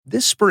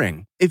This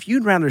spring, if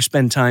you'd rather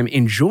spend time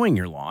enjoying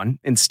your lawn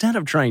instead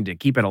of trying to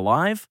keep it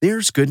alive,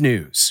 there's good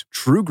news.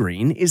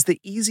 TruGreen is the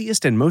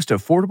easiest and most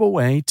affordable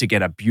way to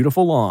get a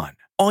beautiful lawn.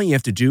 All you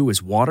have to do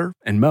is water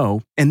and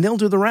mow, and they'll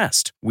do the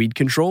rest. Weed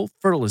control,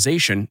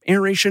 fertilization,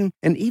 aeration,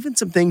 and even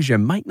some things you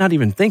might not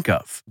even think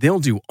of. They'll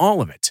do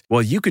all of it,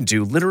 while you can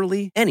do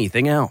literally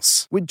anything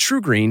else. With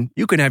TruGreen,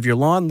 you can have your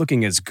lawn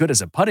looking as good as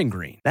a putting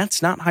green.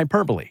 That's not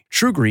hyperbole.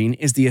 TruGreen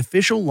is the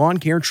official lawn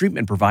care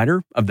treatment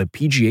provider of the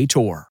PGA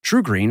Tour.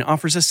 TruGreen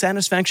offers a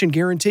satisfaction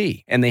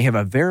guarantee, and they have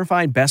a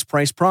verified best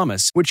price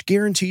promise, which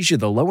guarantees you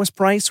the lowest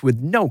price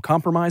with no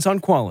compromise on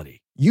quality.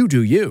 You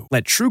do you.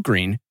 Let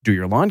TruGreen do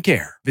your lawn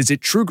care. Visit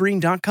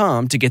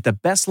TruGreen.com to get the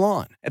best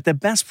lawn at the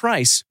best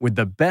price with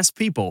the best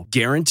people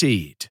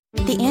guaranteed.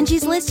 The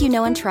Angie's List you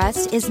know and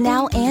trust is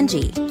now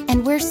Angie,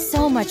 and we're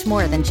so much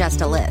more than just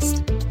a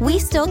list. We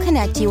still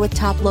connect you with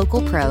top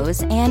local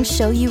pros and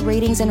show you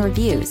ratings and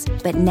reviews,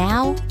 but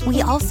now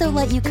we also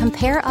let you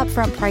compare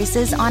upfront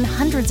prices on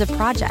hundreds of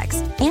projects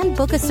and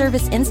book a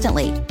service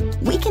instantly.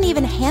 We can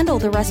even handle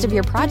the rest of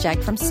your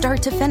project from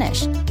start to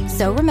finish.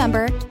 So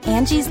remember,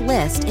 Angie's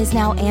List is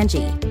now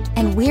Angie,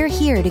 and we're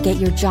here to get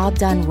your job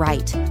done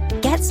right.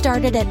 Get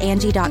started at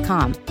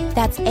Angie.com.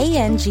 That's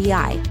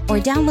ANGI, or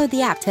download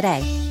the app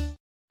today.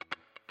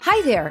 Hi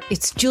there,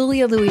 it's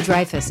Julia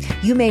Louis-Dreyfus.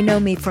 You may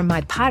know me from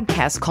my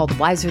podcast called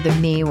Wiser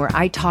Than Me, where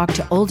I talk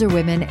to older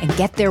women and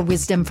get their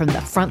wisdom from the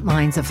front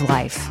lines of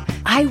life.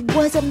 I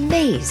was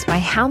amazed by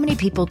how many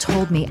people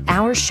told me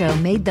our show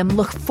made them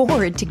look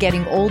forward to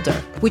getting older,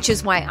 which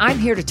is why I'm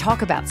here to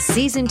talk about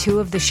season 2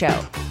 of the show.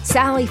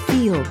 Sally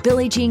Field,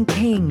 Billie Jean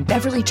King,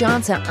 Beverly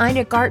Johnson,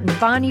 Ina Garten,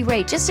 Bonnie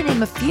Raitt, just to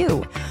name a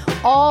few.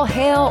 All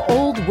hail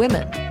old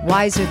women.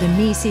 Wiser Than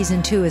Me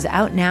season 2 is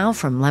out now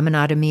from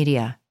Lemonada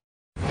Media.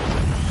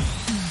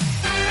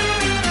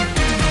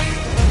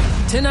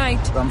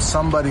 Tonight, I'm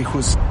somebody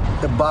who's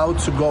about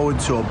to go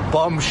into a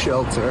bomb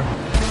shelter.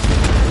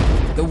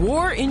 The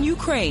war in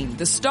Ukraine,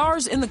 the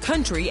stars in the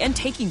country and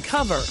taking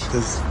cover.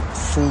 There's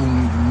full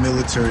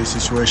military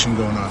situation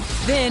going on.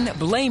 Then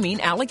blaming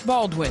Alec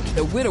Baldwin,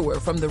 the widower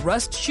from the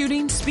Rust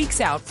shooting,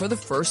 speaks out for the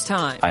first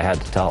time. I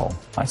had to tell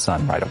my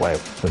son right away.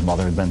 His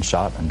mother had been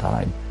shot and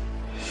died.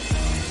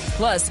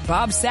 Plus,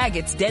 Bob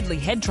Saget's deadly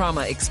head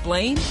trauma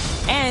explained,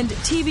 and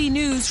TV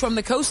news from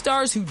the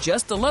co-stars who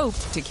just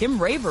eloped to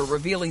Kim Raver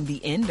revealing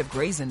the end of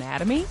Grey's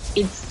Anatomy.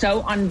 It's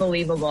so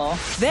unbelievable.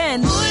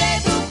 Then,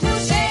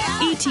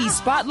 E.T.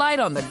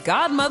 spotlight on the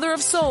godmother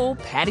of soul,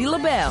 Patti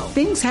LaBelle.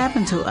 Things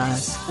happen to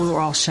us we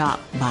were all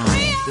shocked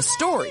by. The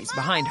stories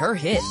behind her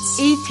hits.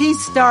 E.T.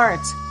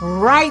 starts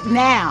right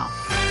now.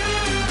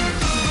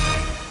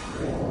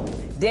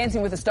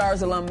 Dancing with the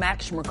Stars alum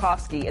Max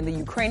Shmerkovsky in the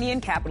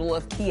Ukrainian capital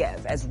of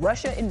Kiev as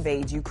Russia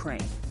invades Ukraine.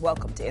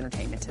 Welcome to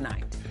Entertainment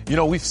Tonight. You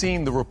know, we've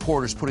seen the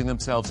reporters putting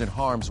themselves in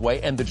harm's way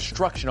and the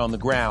destruction on the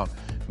ground.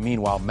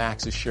 Meanwhile,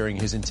 Max is sharing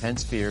his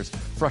intense fears,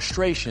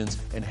 frustrations,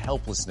 and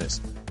helplessness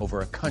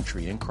over a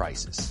country in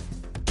crisis.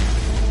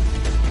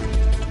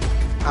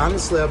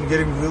 Honestly, I'm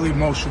getting really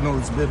emotional.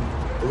 It's been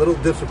a little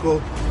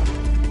difficult.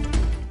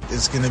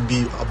 It's going to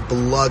be a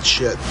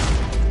bloodshed.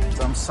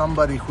 I'm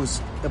somebody who's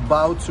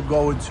about to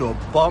go into a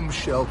bomb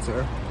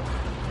shelter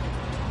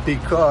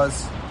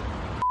because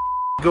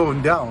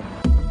going down.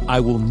 I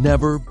will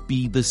never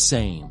be the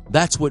same.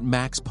 That's what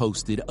Max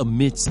posted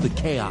amidst the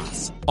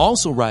chaos.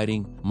 Also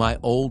writing, my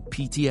old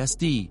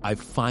PTSD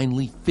I've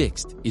finally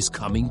fixed is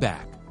coming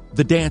back.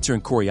 The dancer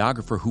and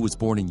choreographer who was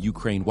born in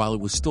Ukraine while it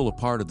was still a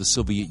part of the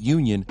Soviet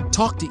Union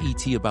talked to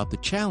E.T. about the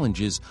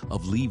challenges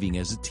of leaving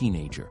as a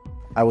teenager.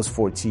 I was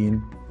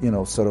 14,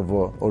 sort of a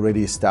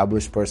already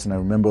established person. I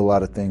remember a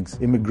lot of things.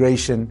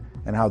 Immigration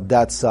and how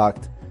that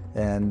sucked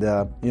and,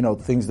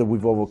 things that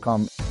we've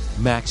overcome.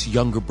 Max's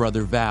younger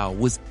brother Val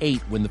was 8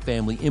 when the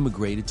family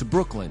immigrated to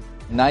Brooklyn.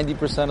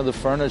 90% of the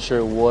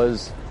furniture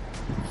was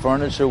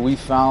furniture we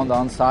found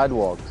on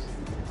sidewalks.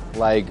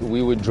 Like,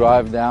 we would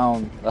drive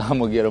down, I'm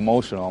going to get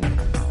emotional.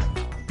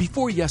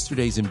 Before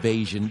yesterday's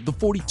invasion, the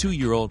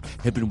 42-year-old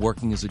had been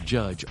working as a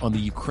judge on the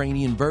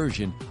Ukrainian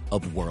version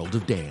of World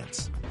of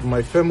Dance.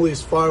 My family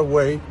is far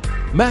away.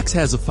 Max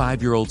has a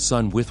 5-year-old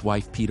son with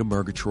wife Peta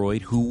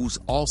Murgatroyd, who's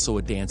also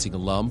a dancing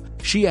alum.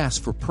 She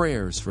asked for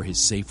prayers for his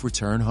safe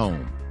return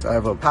home. I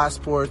have a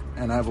passport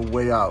and I have a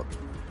way out.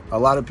 A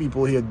lot of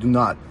people here do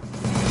not.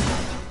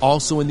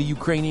 Also in the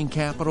Ukrainian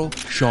capital,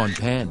 Sean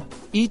Penn.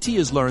 E.T.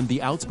 has learned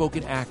the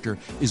outspoken actor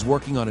is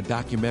working on a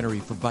documentary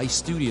for Vice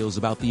Studios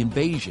about the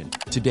invasion.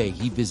 Today,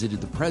 he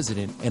visited the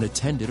president and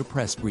attended a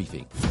press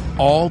briefing.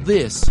 All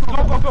this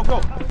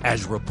go.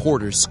 As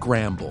reporters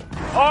scramble.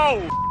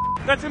 Oh,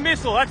 that's a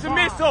missile. That's a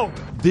missile.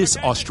 This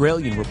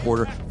Australian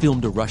reporter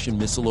filmed a Russian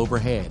missile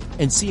overhead,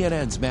 and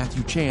CNN's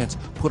Matthew Chance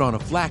put on a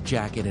flak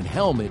jacket and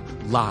helmet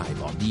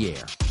live on the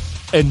air.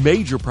 And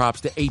major props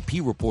to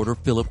AP reporter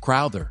Philip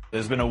Crowther.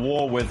 There's been a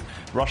war with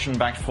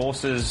Russian-backed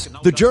forces.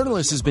 The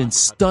journalist has been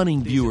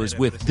stunning viewers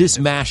with this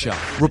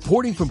mashup,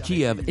 reporting from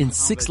Kiev in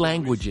 6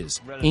 languages: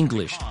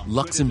 English,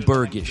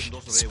 Luxembourgish,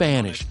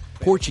 Spanish,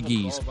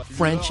 Portuguese,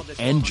 French,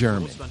 and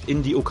German.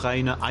 In die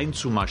Ukraine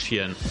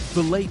einzumarschieren.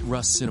 The late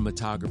Rust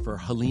cinematographer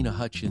Halyna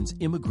Hutchins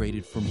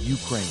immigrated from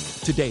Ukraine.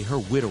 Today, her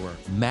widower,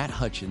 Matt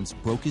Hutchins,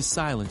 broke his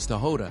silence to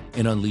Hoda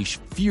and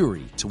unleashed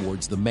fury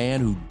towards the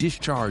man who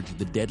discharged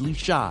the deadly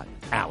shot,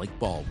 Alec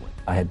Baldwin.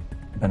 I had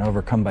been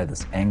overcome by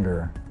this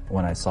anger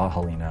when I saw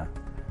Halyna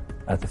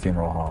at the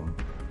funeral home,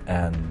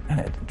 and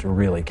it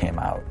really came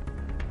out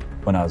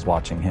when I was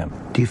watching him.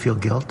 Do you feel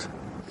guilt?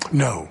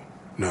 No.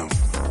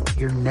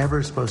 You're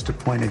never supposed to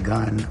point a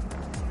gun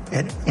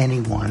at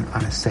anyone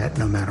on a set,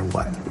 no matter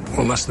what.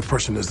 Unless the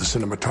person is the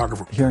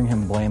cinematographer. Hearing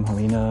him blame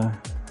Halyna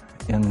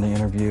in the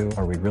interview,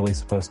 are we really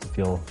supposed to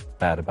feel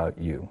bad about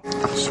you?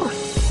 Sorry.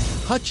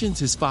 Hutchins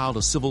has filed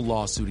a civil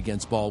lawsuit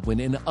against Baldwin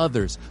and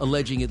others,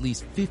 alleging at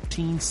least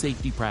 15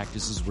 safety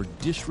practices were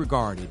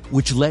disregarded,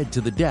 which led to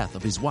the death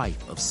of his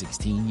wife of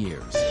 16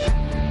 years.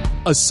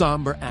 A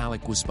somber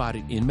Alec was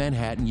spotted in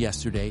Manhattan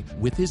yesterday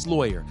with his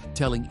lawyer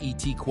telling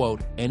E.T.,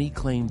 quote, any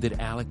claim that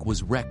Alec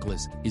was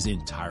reckless is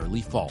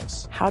entirely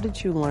false. How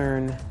did you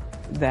learn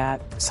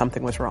that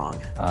something was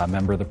wrong? A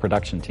member of the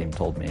production team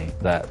told me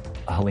that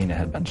Halyna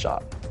had been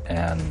shot,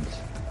 and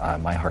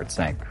my heart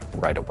sank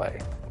right away.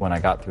 When I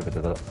got through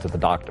to the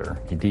doctor,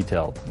 he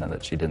detailed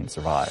that she didn't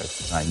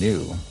survive. I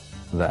knew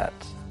that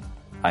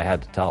I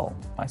had to tell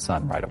my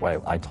son right away.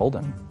 I told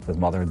him his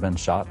mother had been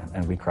shot,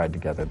 and we cried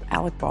together.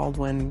 Alec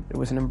Baldwin, it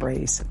was an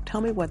embrace.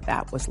 Tell me what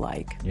that was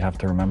like. You have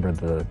to remember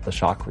the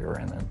shock we were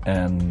in,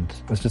 and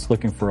was just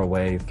looking for a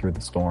way through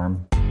the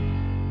storm.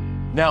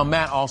 Now,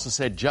 Matt also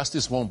said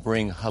justice won't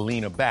bring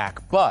Halyna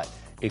back, but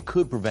it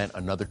could prevent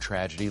another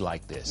tragedy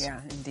like this.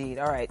 Yeah, indeed.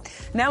 All right.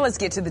 Now let's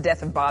get to the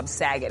death of Bob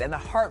Saget and the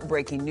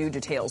heartbreaking new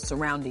details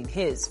surrounding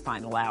his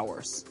final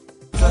hours.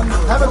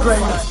 Have a great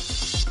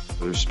night.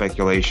 There's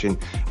speculation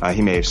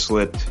he may have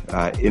slipped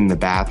in the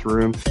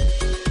bathroom.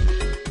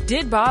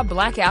 Did Bob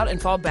black out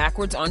and fall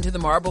backwards onto the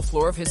marble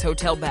floor of his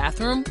hotel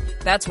bathroom?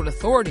 That's what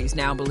authorities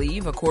now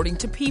believe, according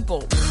to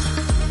People.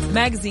 The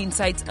magazine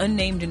cites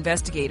unnamed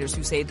investigators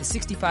who say the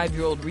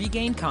 65-year-old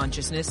regained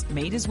consciousness,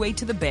 made his way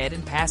to the bed,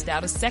 and passed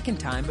out a second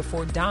time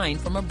before dying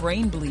from a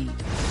brain bleed.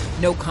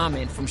 No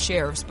comment from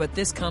sheriffs, but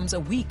this comes a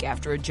week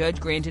after a judge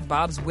granted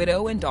Bob's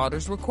widow and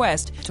daughter's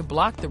request to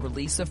block the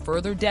release of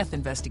further death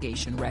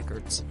investigation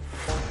records.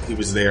 He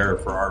was there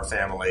for our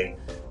family.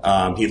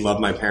 He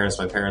loved my parents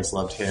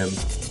loved him.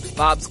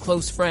 Bob's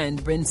close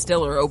friend, Ben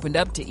Stiller, opened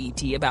up to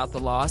E.T. about the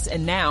loss,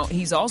 and now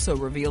he's also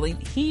revealing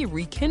he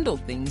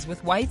rekindled things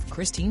with wife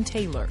Christine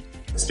Taylor.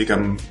 It's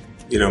become,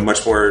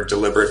 much more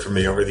deliberate for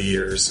me over the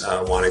years,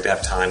 wanting to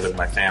have time with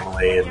my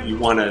family, and you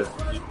want to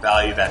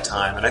value that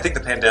time. And I think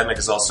the pandemic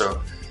has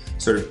also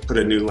sort of put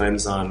a new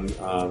lens on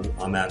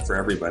that for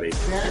everybody.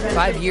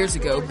 5 years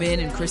ago, Ben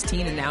and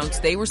Christine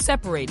announced they were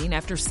separating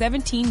after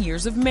 17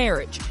 years of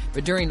marriage.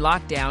 But during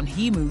lockdown,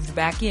 he moved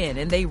back in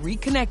and they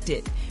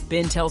reconnected.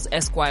 Ben tells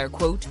Esquire,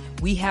 quote,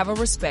 we have a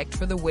respect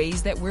for the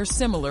ways that we're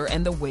similar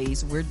and the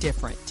ways we're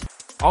different.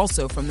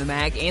 Also from the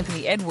mag,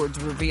 Anthony Edwards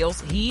reveals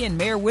he and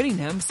Mayor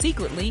Whittingham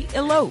secretly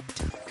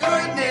eloped.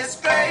 Goodness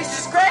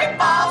gracious, great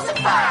balls of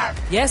fire!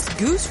 Yes,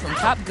 Goose from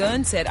Top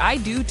Gun said I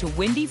do to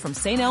Wendy from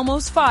St.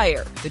 Elmo's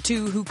Fire. The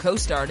two who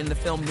co-starred in the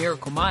film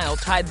Miracle Mile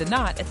tied the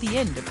knot at the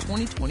end of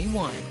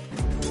 2021.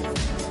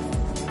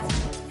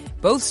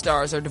 Both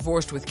stars are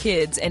divorced with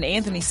kids, and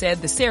Anthony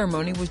said the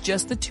ceremony was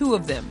just the two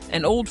of them.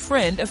 An old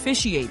friend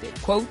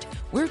officiated. Quote,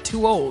 we're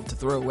too old to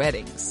throw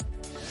weddings.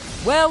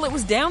 Well, it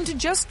was down to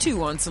just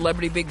two on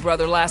Celebrity Big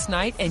Brother last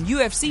night, and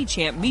UFC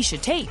champ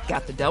Miesha Tate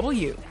got the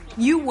W.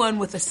 You won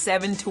with a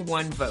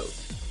 7-1 vote.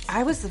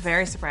 I was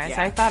very surprised.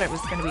 Yeah. I thought it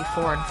was going to be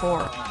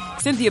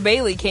 4-4. Cynthia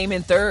Bailey came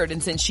in third,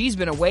 and since she's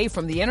been away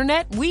from the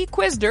internet, we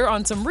quizzed her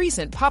on some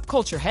recent pop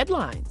culture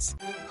headlines.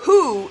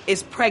 Who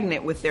is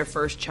pregnant with their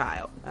first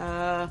child?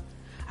 I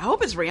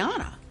hope it's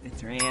Rihanna.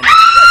 It's Rihanna.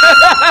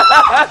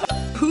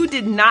 Who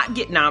did not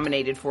get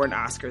nominated for an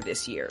Oscar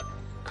this year?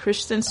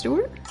 Kristen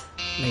Stewart?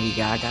 Lady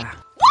Gaga.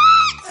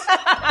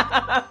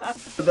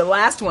 The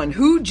last one,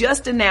 who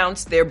just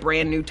announced their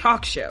brand new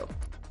talk show?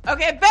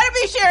 Okay, it better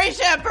be Sherry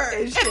Shepherd.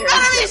 It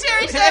better be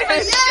Sherry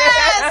Shepherd,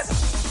 yes!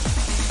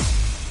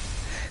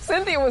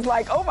 Cynthia was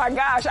like, oh my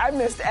gosh, I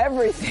missed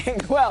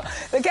everything. Well,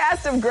 the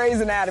cast of Grey's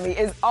Anatomy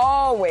is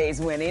always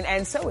winning,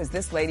 and so is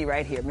this lady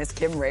right here, Miss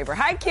Kim Raver.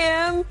 Hi,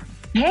 Kim.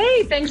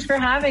 Hey, thanks for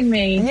having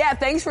me. Yeah,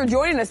 thanks for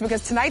joining us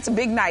because tonight's a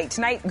big night.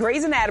 Tonight,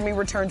 Grey's Anatomy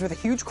returns with a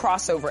huge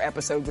crossover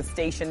episode with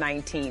Station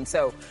 19.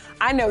 So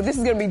I know this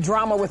is going to be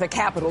drama with a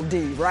capital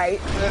D, right?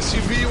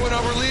 SUV went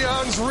over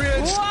Leon's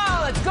Ridge.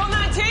 Wow, let's go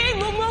 19.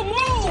 Move, move,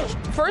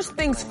 move. First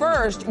things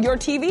first, your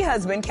TV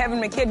husband,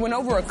 Kevin McKidd, went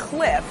over a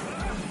cliff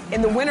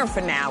in the winter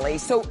finale.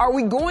 So are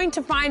we going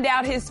to find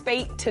out his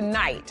fate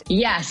tonight?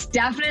 Yes,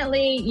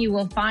 definitely. You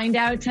will find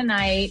out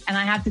tonight. And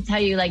I have to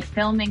tell you,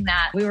 filming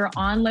that, we were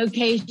on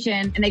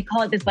location and they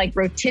call it this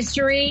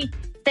rotisserie.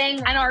 thing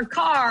in our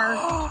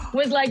car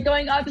was like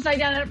going upside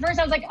down. And at first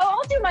I was like, oh,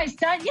 I'll do my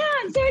stunt. Yeah,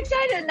 I'm so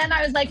excited. And then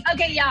I was like,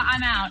 okay, yeah,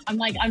 I'm out. I'm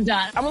like, I'm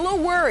done. I'm a little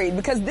worried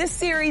because this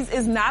series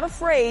is not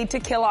afraid to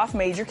kill off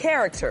major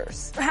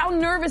characters. How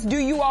nervous do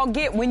you all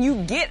get when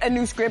you get a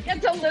new script?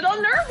 It's a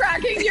little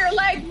nerve-wracking. You're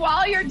like,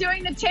 while you're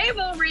doing the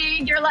table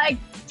read, you're like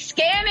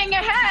scanning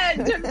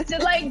ahead to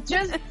like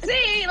just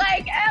see,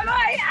 like, am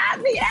I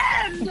at the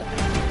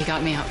end? He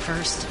got me out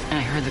first, and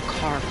I heard the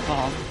car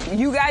fall.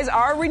 You guys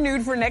are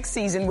renewed for next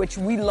season, which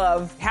we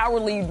love. How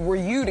relieved were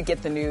you to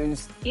get the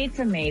news? It's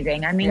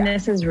amazing. I mean,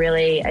 this is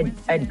really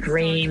a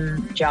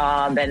dream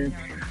job, and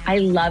I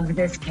love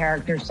this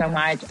character so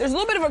much. There's a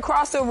little bit of a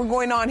crossover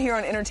going on here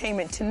on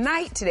Entertainment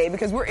Tonight today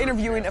because we're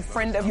interviewing a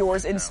friend of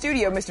yours in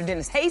studio, Mr.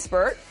 Dennis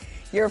Haysbert,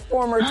 your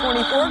former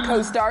 24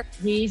 co-star.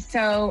 He's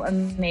so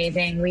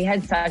amazing. We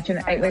had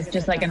it was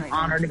just like an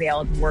honor to be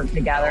able to work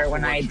together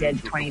when I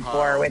did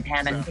 24 with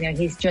him. And, you know,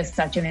 he's just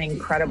such an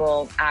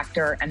incredible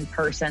actor and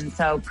person.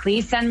 So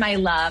please send my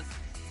love.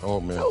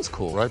 Oh, man. That was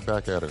cool. Right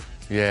back at her.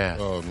 Yeah.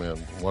 Oh,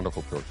 man.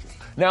 Wonderful person.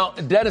 Now,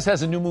 Dennis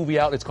has a new movie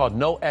out. It's called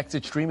No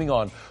Exit, streaming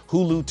on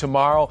Hulu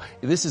tomorrow.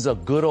 This is a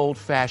good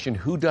old-fashioned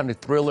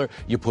whodunit thriller.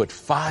 You put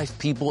 5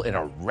 people in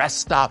a rest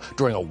stop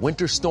during a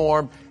winter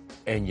storm,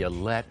 and you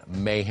let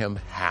mayhem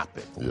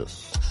happen.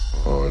 Yes.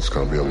 Oh, it's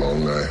going to be a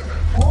long night.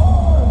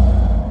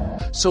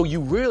 So you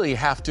really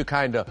have to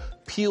kind of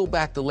peel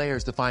back the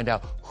layers to find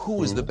out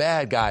who is the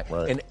bad guy,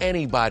 and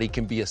anybody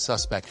can be a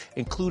suspect,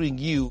 including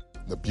you.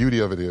 The beauty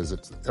of it is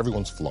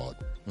everyone's flawed.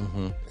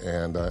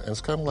 And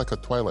it's kind of like a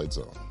Twilight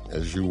Zone.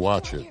 As you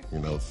watch it, you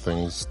know,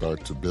 things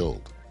start to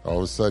build. All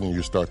of a sudden,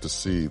 you start to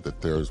see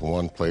that there's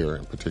one player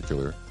in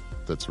particular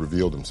that's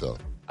revealed himself.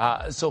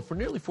 So for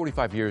nearly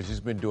 45 years, he's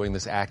been doing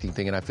this acting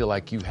thing, and I feel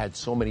like you had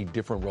so many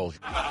different roles.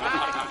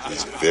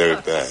 It's very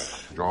bad.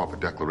 Draw up a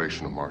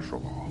declaration of martial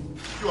law.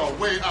 You are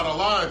way out of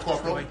line,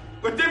 Corporal.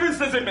 What difference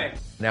does it make?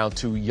 Now,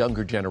 to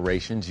younger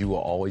generations, you will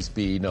always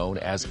be known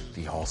as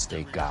the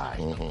Allstate guy.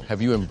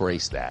 Have you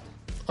embraced that?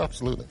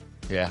 Absolutely.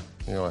 Yeah?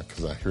 You know,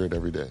 because I hear it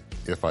every day.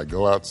 If I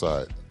go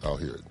outside, I'll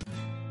hear it.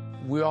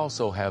 We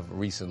also have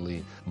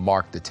recently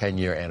marked the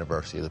 10-year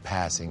anniversary of the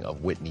passing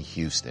of Whitney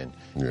Houston.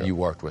 Yeah. You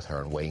worked with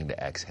her in Waiting to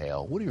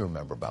Exhale. What do you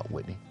remember about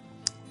Whitney?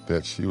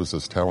 That she was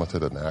as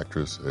talented an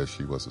actress as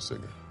she was a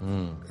singer.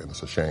 And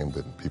it's a shame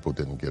that people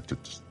didn't get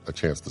a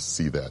chance to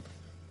see that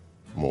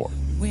more.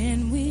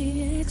 When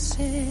we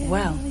exhale.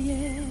 Well,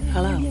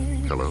 hello.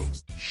 Hello.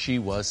 She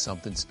was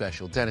something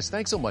special. Dennis,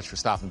 thanks so much for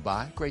stopping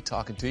by. Great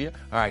talking to you.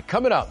 All right,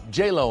 coming up,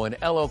 J-Lo and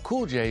LL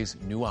Cool J's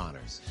new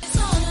honors,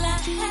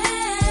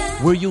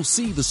 where you'll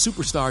see the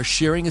superstars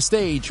sharing a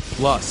stage,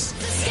 plus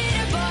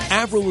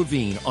Avril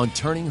Lavigne on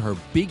turning her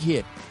big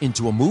hit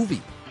into a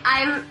movie.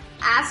 I'm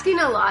asking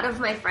a lot of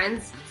my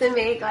friends to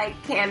make,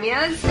 like,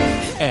 cameos.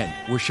 And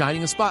we're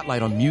shining a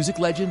spotlight on music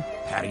legend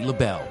Patti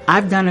LaBelle.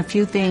 I've done a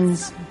few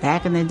things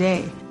back in the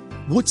day.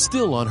 What's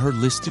still on her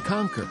list to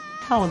conquer?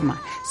 How old am I?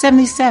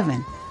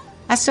 77.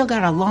 I still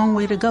got a long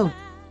way to go.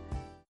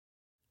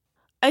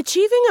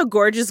 Achieving a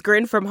gorgeous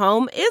grin from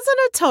home isn't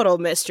a total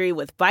mystery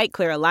with Byte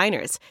Clear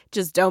aligners.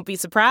 Just don't be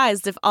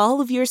surprised if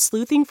all of your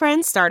sleuthing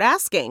friends start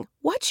asking,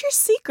 "What's your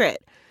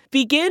secret?"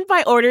 Begin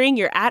by ordering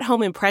your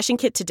at-home impression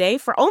kit today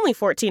for only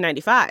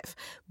 $14.95.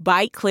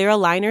 Byte Clear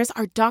aligners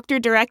are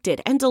doctor-directed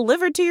and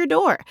delivered to your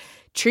door.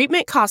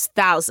 Treatment costs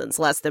thousands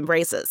less than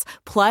braces.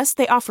 Plus,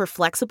 they offer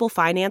flexible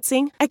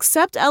financing,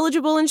 accept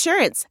eligible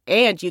insurance,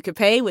 and you can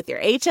pay with your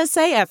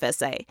HSA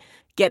FSA.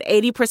 Get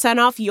 80%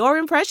 off your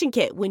impression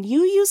kit when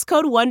you use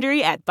code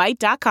WONDERY at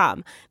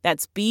Byte.com.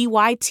 That's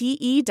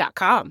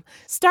BYTE.com.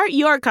 Start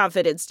your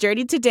confidence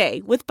journey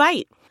today with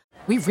Byte.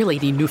 We really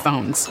need new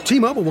phones.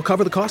 T-Mobile will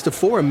cover the cost of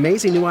 4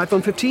 amazing new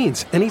iPhone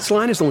 15s, and each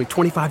line is only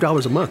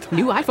 $25 a month.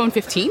 New iPhone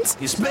 15s?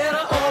 It's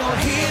better over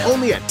here.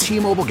 Only at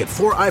T-Mobile, get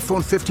 4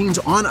 iPhone 15s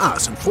on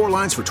us and 4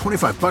 lines for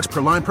 $25 per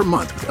line per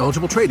month with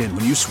eligible trade-in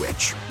when you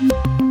switch.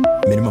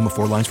 Minimum of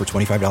 4 lines for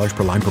 $25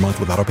 per line per month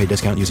with autopay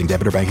discount using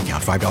debit or bank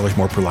account. $5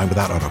 more per line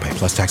without autopay,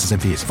 plus taxes and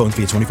fees. Phone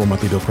fee at 24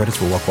 monthly bill credits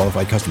for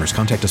well-qualified customers.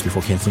 Contact us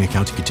before canceling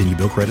account to continue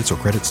bill credits or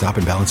credit stop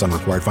and balance on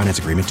required finance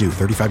agreement due.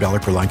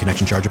 $35 per line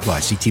connection charge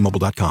applies. See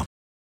T-Mobile.com.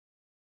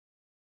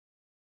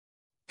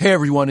 Hey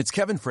everyone, it's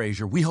Kevin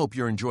Frazier. We hope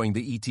you're enjoying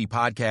the ET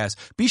podcast.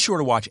 Be sure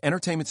to watch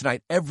Entertainment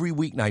Tonight every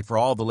weeknight for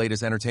all the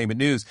latest entertainment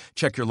news.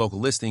 Check your local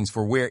listings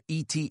for where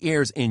ET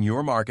airs in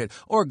your market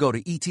or go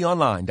to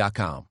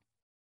etonline.com.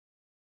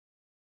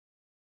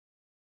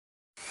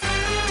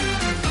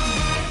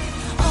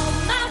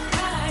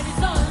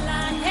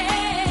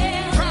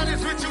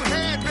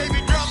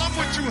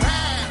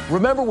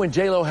 Remember when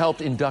J-Lo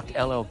helped induct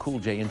LL Cool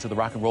J into the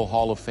Rock and Roll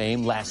Hall of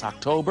Fame last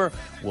October?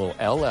 Well,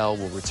 LL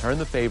will return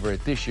the favor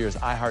at this year's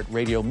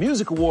iHeartRadio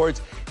Music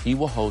Awards. He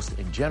will host,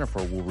 and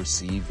Jennifer will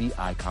receive the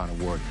Icon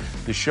Award.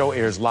 The show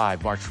airs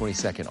live March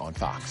 22nd on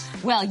Fox.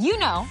 Well, you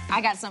know,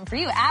 I got something for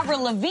you.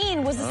 Avril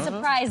Lavigne was a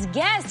surprise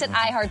guest at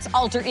iHeart's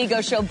Alter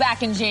Ego show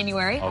back in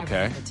January.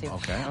 Okay.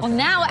 Well,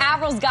 now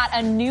Avril's got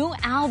a new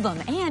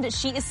album, and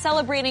she is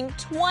celebrating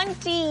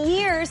 20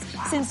 years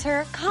since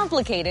her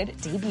Complicated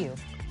debut.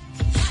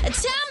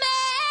 Tell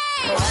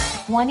me.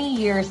 20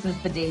 years since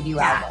the debut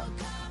album.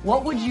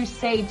 What would you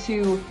say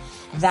to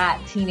that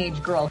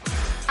teenage girl?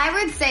 I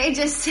would say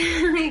just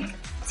like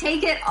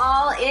take it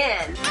all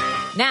in.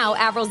 Now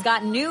Avril's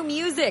got new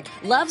music.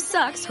 Love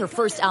Sucks, her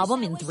first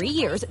album in 3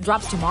 years,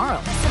 drops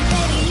tomorrow.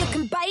 Baby, you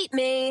can bite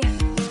me.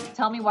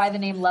 Tell me why the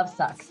name Love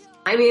Sucks.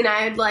 I mean,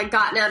 I had like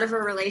gotten out of a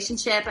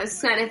relationship. I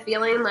was kind of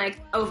feeling like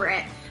over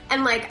it.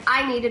 And like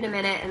I needed a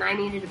minute and I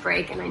needed a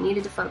break and I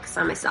needed to focus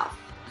on myself.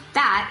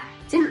 That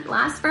didn't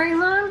last very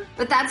long,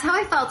 but that's how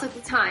I felt at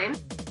the time.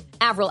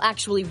 Avril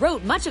actually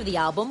wrote much of the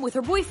album with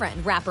her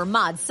boyfriend, rapper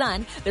Mod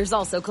Sun. There's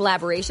also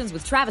collaborations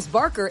with Travis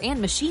Barker and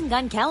Machine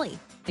Gun Kelly.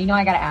 You know,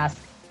 I gotta ask,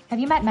 have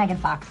you met Megan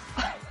Fox?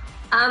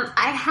 I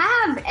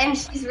have, and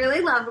she's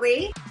really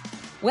lovely.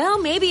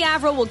 Well, maybe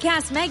Avril will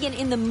cast Megan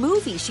in the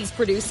movie she's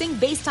producing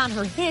based on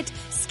her hit,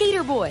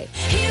 Skater Boy.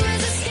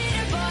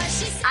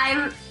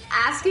 I'm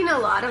asking a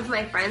lot of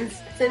my friends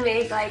to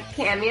make like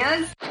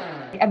cameos.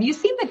 Have you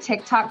seen the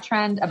TikTok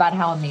trend about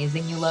how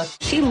amazing you look?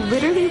 She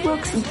literally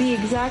looks the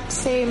exact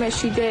same as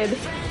she did,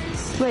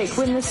 like,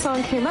 when this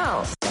song came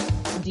out.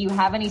 Do you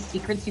have any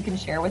secrets you can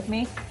share with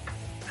me?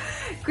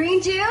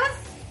 Green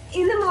juice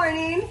in the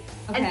morning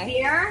and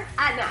beer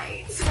at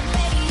night.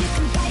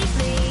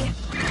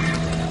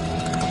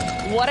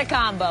 What a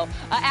combo.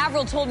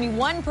 Avril told me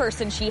one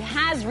person she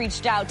has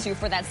reached out to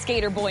for that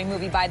Skater Boy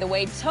movie, by the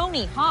way,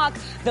 Tony Hawk,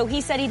 though he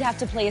said he'd have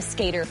to play a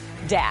skater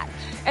dad.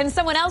 And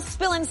someone else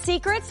spilling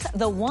secrets,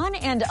 the one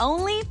and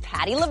only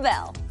Patti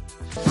LaBelle.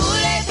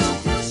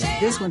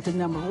 This went to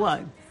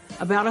 #1.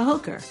 About a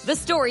hooker. The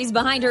stories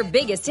behind her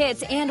biggest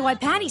hits and why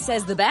Patti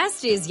says the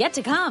best is yet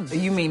to come.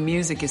 You mean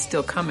music is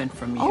still coming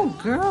from you? Oh,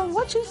 girl,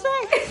 what you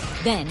say?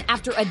 Then,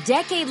 after a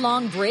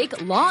decade-long break,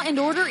 Law &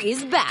 Order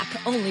is back,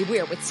 only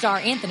we're with star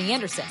Anthony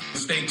Anderson.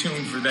 Stay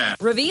tuned for that.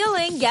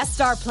 Revealing guest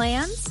star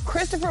plans.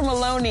 Christopher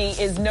Maloney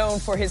is known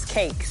for his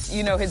cakes,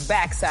 you know, his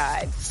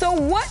backside. So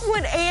what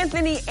would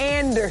Anthony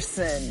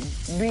Anderson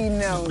be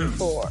known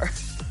for?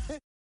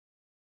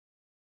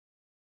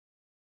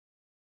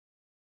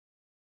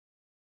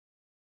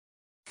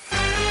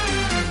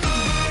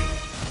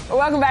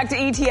 Welcome back to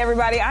ET,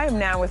 everybody. I am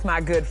now with my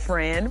good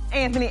friend,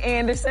 Anthony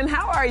Anderson.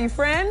 How are you,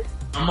 friend?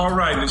 I'm all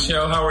right,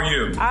 Michelle. How are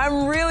you?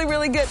 I'm really,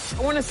 really good.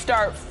 I want to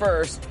start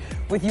first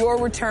with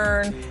your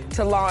return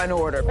to Law &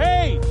 Order.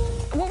 Hey!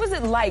 What was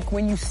it like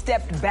when you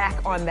stepped back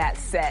on that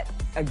set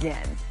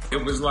again?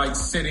 It was like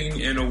sitting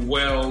in a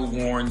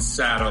well-worn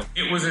saddle.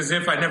 It was as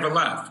if I never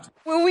left.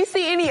 Will we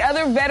see any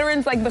other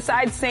veterans, like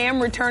besides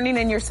Sam, returning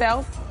and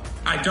yourself?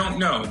 I don't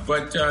know,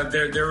 but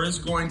there is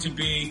going to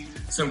be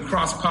some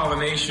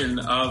cross-pollination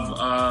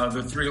of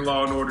the 3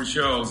 Law & Order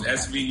shows,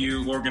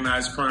 SVU,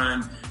 Organized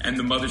Crime, and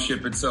the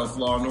mothership itself,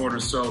 Law & Order.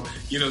 So,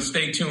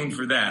 stay tuned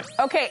for that.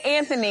 Okay,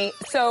 Anthony,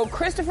 so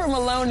Christopher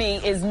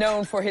Maloney is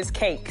known for his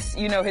cakes,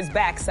 you know, his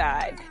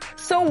backside.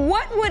 So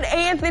what would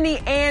Anthony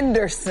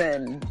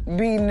Anderson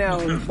be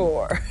known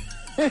for?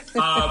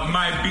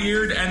 My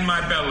beard and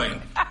my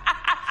belly.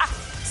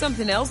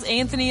 Something else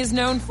Anthony is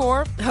known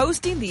for,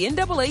 hosting the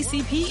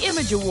NAACP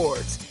Image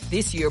Awards.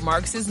 This year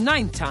marks his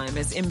 9th time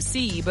as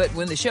MC, but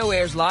when the show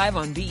airs live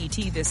on BET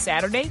this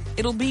Saturday,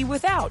 it'll be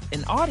without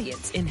an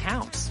audience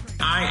in-house.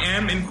 I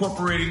am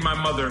incorporating my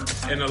mother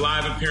in a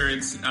live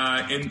appearance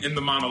in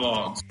the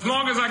monologues. As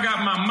long as I got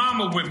my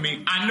mama with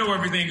me, I know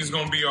everything is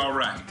going to be all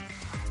right.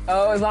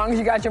 Oh, as long as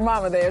you got your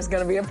mama there, it's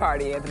going to be a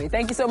party, Anthony.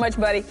 Thank you so much,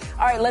 buddy.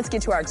 All right, let's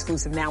get to our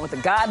exclusive now with the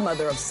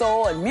godmother of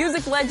soul and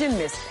music legend,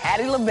 Miss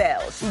Patti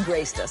LaBelle. She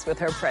graced us with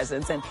her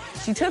presence, and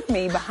she took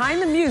me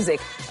behind the music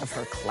of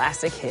her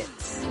classic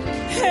hits.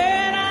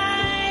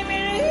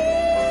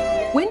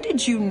 When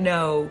did you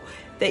know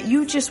that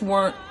you just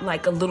weren't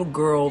like a little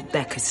girl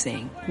that could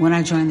sing? When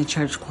I joined the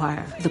church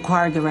choir, the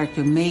choir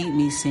director made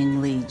me sing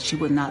lead. She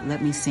would not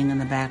let me sing in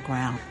the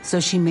background.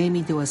 So she made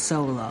me do a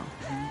solo.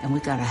 And we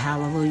got a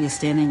hallelujah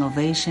standing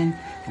ovation.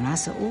 And I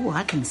said, ooh,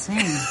 I can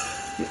sing.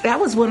 That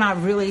was when I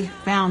really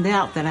found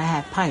out that I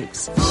had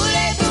pipes.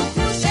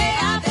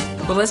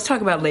 Well, let's talk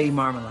about Lady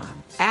Marmalade.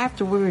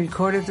 After we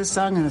recorded the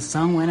song and the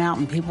song went out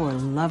and people were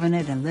loving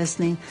it and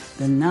listening,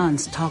 the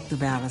nuns talked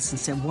about us and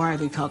said, why are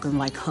they talking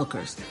like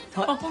hookers?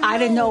 I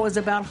didn't know it was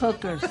about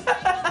hookers.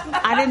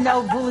 I didn't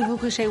know Bully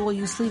Ricochet, will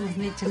you sleep with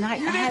me tonight?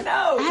 You didn't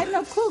know. I had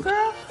no clue,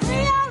 girl.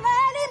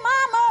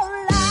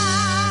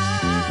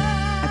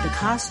 The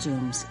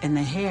costumes and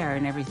the hair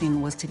and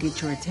everything was to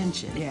get your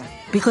attention. Yeah.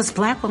 Because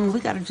black women, we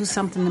got to do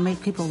something to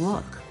make people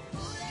look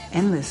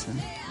and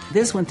listen.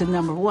 This went to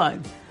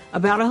 #1,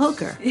 about a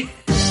hooker.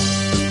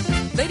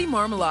 Lady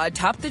Marmalade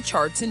topped the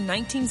charts in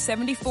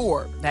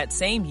 1974. That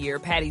same year,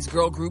 Patti's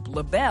girl group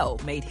LaBelle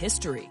made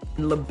history.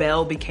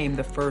 LaBelle became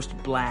the first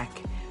black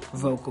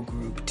vocal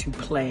group to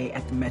play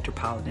at the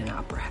Metropolitan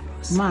Opera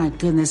House. My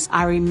goodness,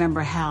 I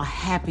remember how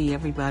happy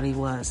everybody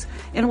was.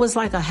 And it was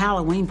like a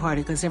Halloween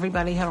party because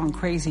everybody had on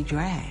crazy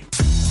drag.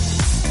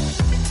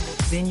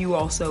 Then you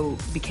also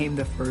became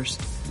the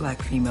first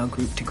black female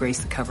group to grace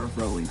the cover of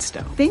Rolling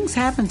Stone. Things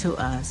happened to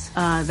us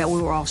that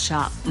we were all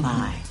shocked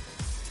by.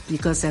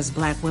 Because as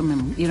black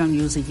women, you don't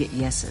usually get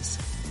yeses.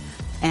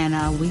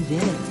 And we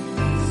did it.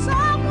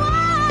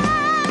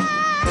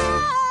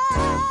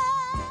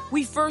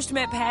 We first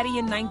met Patti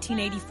in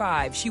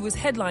 1985. She was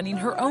headlining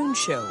her own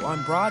show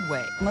on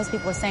Broadway. Most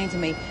people are saying to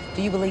me,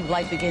 do you believe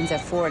life begins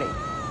at 40?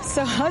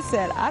 So I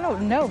said, I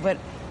don't know, but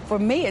for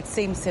me, it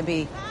seems to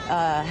be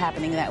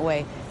happening that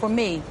way. For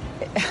me,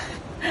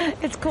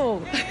 it's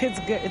cool. It's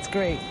good. It's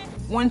great.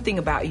 One thing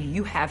about you,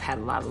 you have had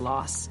a lot of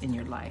loss in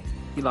your life.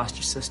 You lost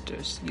your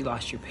sisters. You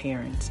lost your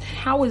parents.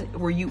 How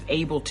were you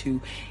able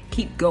to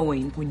keep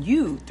going when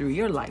you, through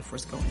your life,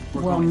 was going?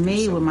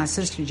 When my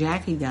sister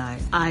Jackie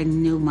died, I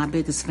knew my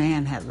biggest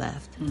fan had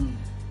left.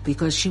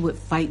 Because she would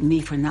fight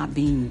me for not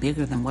being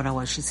bigger than what I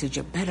was. She said,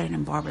 you're better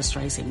than Barbara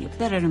Streisand. You're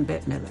better than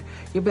Bette Midler.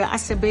 I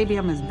said, baby,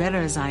 I'm as better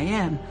as I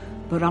am,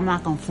 but I'm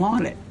not going to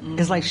flaunt it.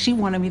 It's like she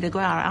wanted me to go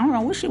out. I don't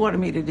know what she wanted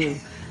me to do.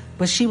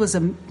 But she was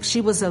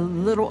a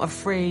little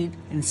afraid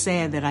and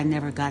sad that I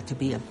never got to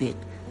be a big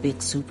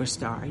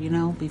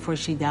superstar, before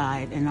she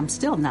died. And I'm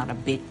still not a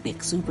big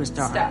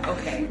superstar. Stop,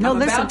 okay. No,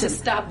 I'm about to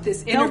stop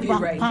this interview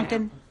right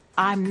Pumpkin, now.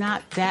 I'm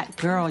not that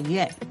girl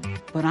yet,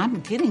 but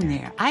I'm getting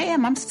there. I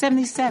am. I'm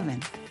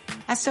 77.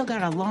 I still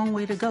got a long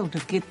way to go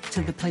to get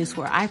to the place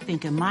where I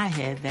think in my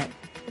head that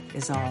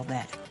is all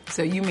that.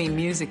 So you mean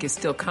music is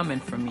still coming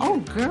from you? Oh,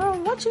 girl,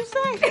 what you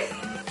say?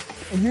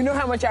 You know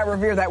how much I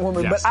revere that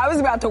woman, Yes. but I was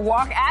about to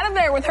walk out of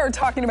there with her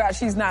talking about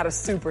she's not a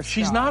superstar.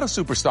 She's not a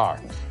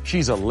superstar.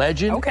 She's a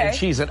legend, and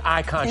she's an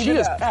icon. She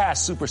is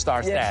past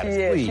superstar status.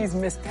 She is. Please. She's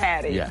Miss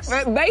Patti. Yes.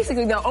 But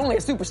basically, only a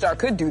superstar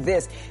could do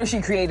this.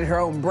 She created her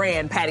own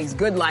brand, Patti's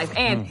Good Life,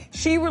 and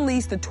she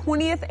released the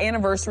 20th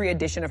anniversary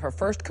edition of her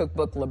first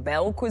cookbook, La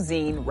Belle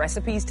Cuisine,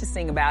 Recipes to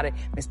Sing About It.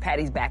 Miss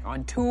Patti's back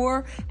on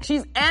tour.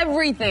 She's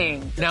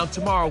everything. Now,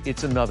 tomorrow,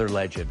 it's another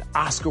legend,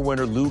 Oscar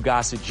winner Lou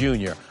Gossett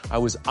Jr. I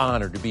was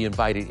honored to be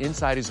invited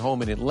inside his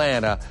home in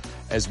Atlanta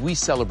as we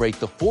celebrate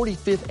the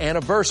 45th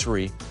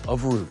anniversary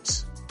of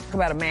Roots. Talk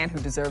about a man who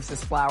deserves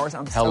his flowers.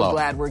 I'm Hello. so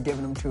glad we're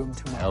giving them to him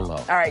tomorrow. Hello.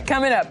 All right,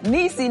 coming up,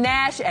 Niecy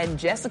Nash and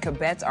Jessica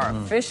Betts are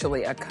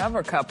officially a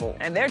cover couple,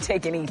 and they're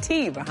taking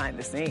E.T. behind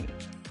the scenes.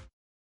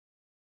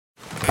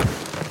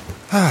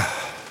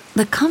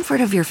 The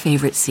comfort of your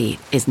favorite seat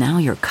is now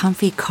your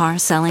comfy car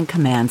selling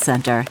command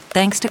center,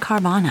 thanks to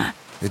Carvana.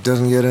 It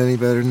doesn't get any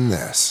better than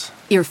this.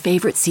 Your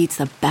favorite seat's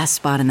the best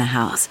spot in the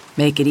house.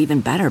 Make it even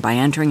better by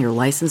entering your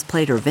license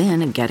plate or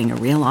VIN and getting a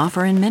real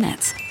offer in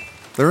minutes.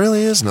 There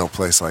really is no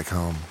place like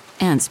home.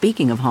 And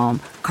speaking of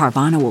home,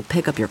 Carvana will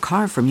pick up your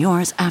car from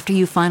yours after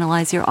you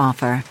finalize your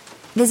offer.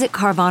 Visit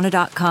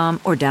Carvana.com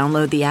or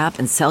download the app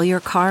and sell your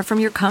car from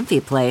your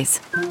comfy place.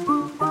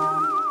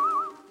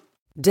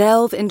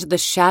 Delve into the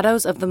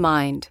shadows of the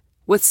mind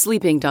with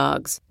Sleeping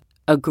Dogs,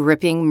 a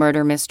gripping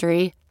murder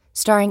mystery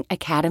starring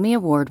Academy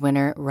Award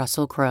winner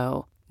Russell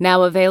Crowe.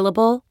 Now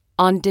available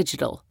on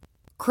digital.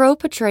 Crowe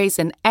portrays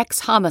an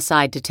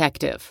ex-homicide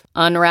detective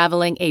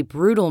unraveling a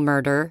brutal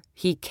murder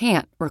he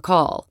can't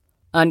recall.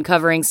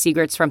 Uncovering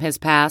secrets from his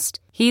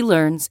past, he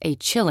learns a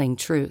chilling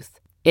truth.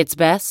 It's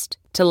best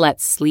to let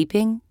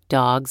sleeping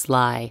dogs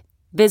lie.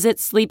 Visit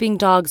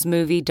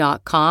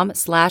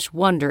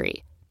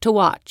sleepingdogsmovie.com/Wondery to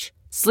watch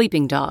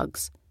Sleeping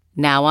Dogs,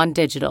 now on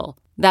digital.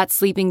 That's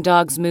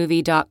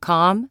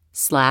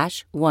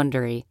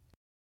sleepingdogsmovie.com/Wondery.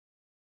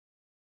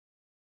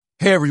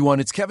 Hey everyone,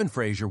 it's Kevin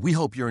Frazier. We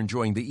hope you're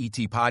enjoying the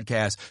ET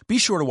podcast. Be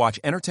sure to watch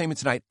Entertainment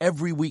Tonight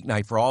every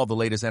weeknight for all the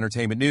latest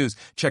entertainment news.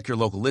 Check your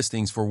local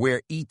listings for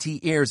where ET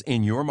airs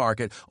in your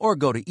market or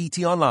go to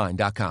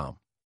etonline.com.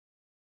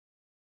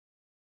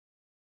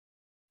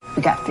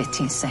 We got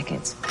 15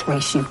 seconds.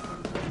 Race you.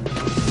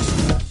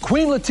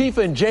 Queen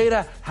Latifah and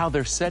Jada, how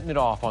they're setting it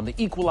off on The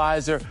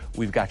Equalizer.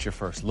 We've got your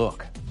first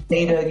look.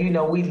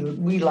 Jada,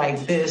 we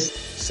like this.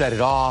 Set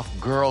it off,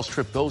 girls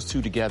trip. Those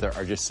two together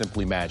are just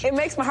simply magic. It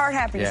makes my heart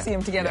happy to see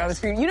them together on the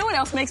screen. You know what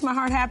else makes my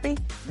heart happy?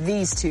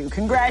 These two.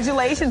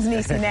 Congratulations,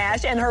 Niecy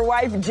Nash and her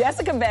wife,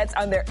 Jessica Betts,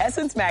 on their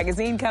Essence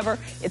magazine cover.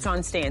 It's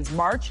on stands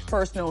March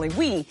 1st, and only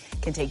we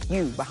can take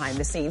you behind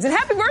the scenes. And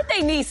happy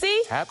birthday,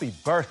 Niecy! Happy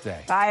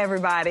birthday. Bye,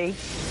 everybody.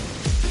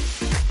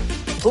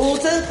 Who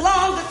took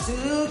longer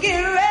to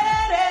get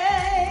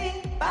ready?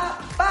 Ba,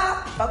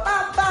 ba, ba,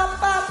 ba, ba,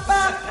 ba,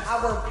 ba.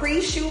 Our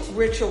pre-shoot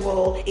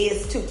ritual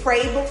is to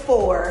pray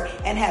before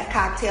and have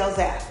cocktails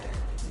after.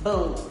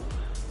 Boom.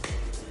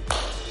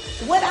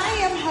 What I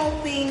am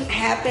hoping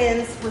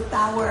happens with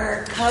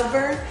our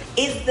cover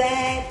is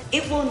that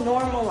it will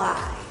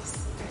normalize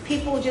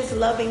people just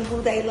loving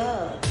who they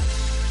love.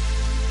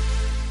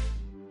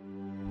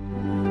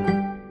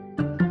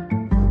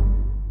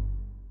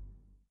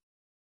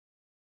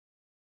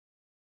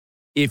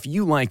 If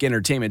you like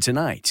Entertainment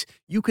Tonight,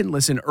 you can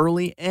listen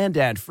early and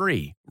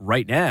ad-free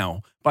right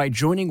now by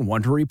joining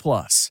Wondery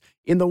Plus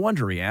in the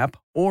Wondery app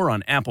or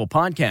on Apple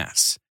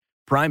Podcasts.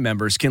 Prime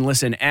members can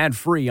listen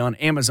ad-free on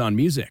Amazon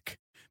Music.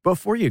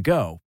 Before you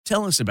go,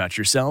 tell us about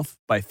yourself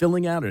by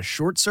filling out a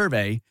short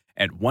survey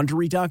at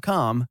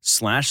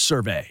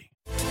Wondery.com/survey.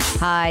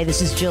 Hi,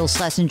 this is Jill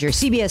Schlesinger,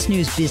 CBS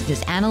News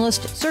business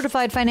analyst,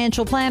 certified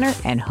financial planner,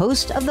 and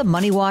host of the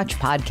Money Watch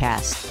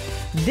podcast.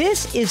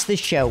 This is the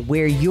show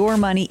where your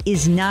money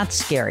is not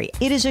scary.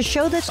 It is a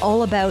show that's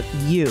all about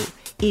you.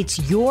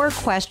 It's your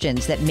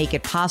questions that make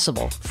it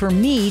possible for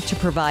me to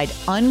provide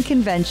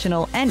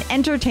unconventional and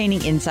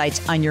entertaining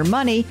insights on your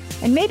money,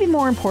 and maybe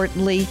more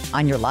importantly,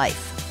 on your life.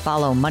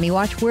 Follow Money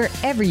Watch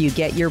wherever you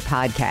get your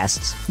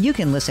podcasts. You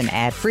can listen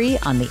ad-free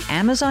on the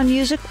Amazon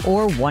Music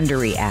or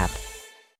Wondery app.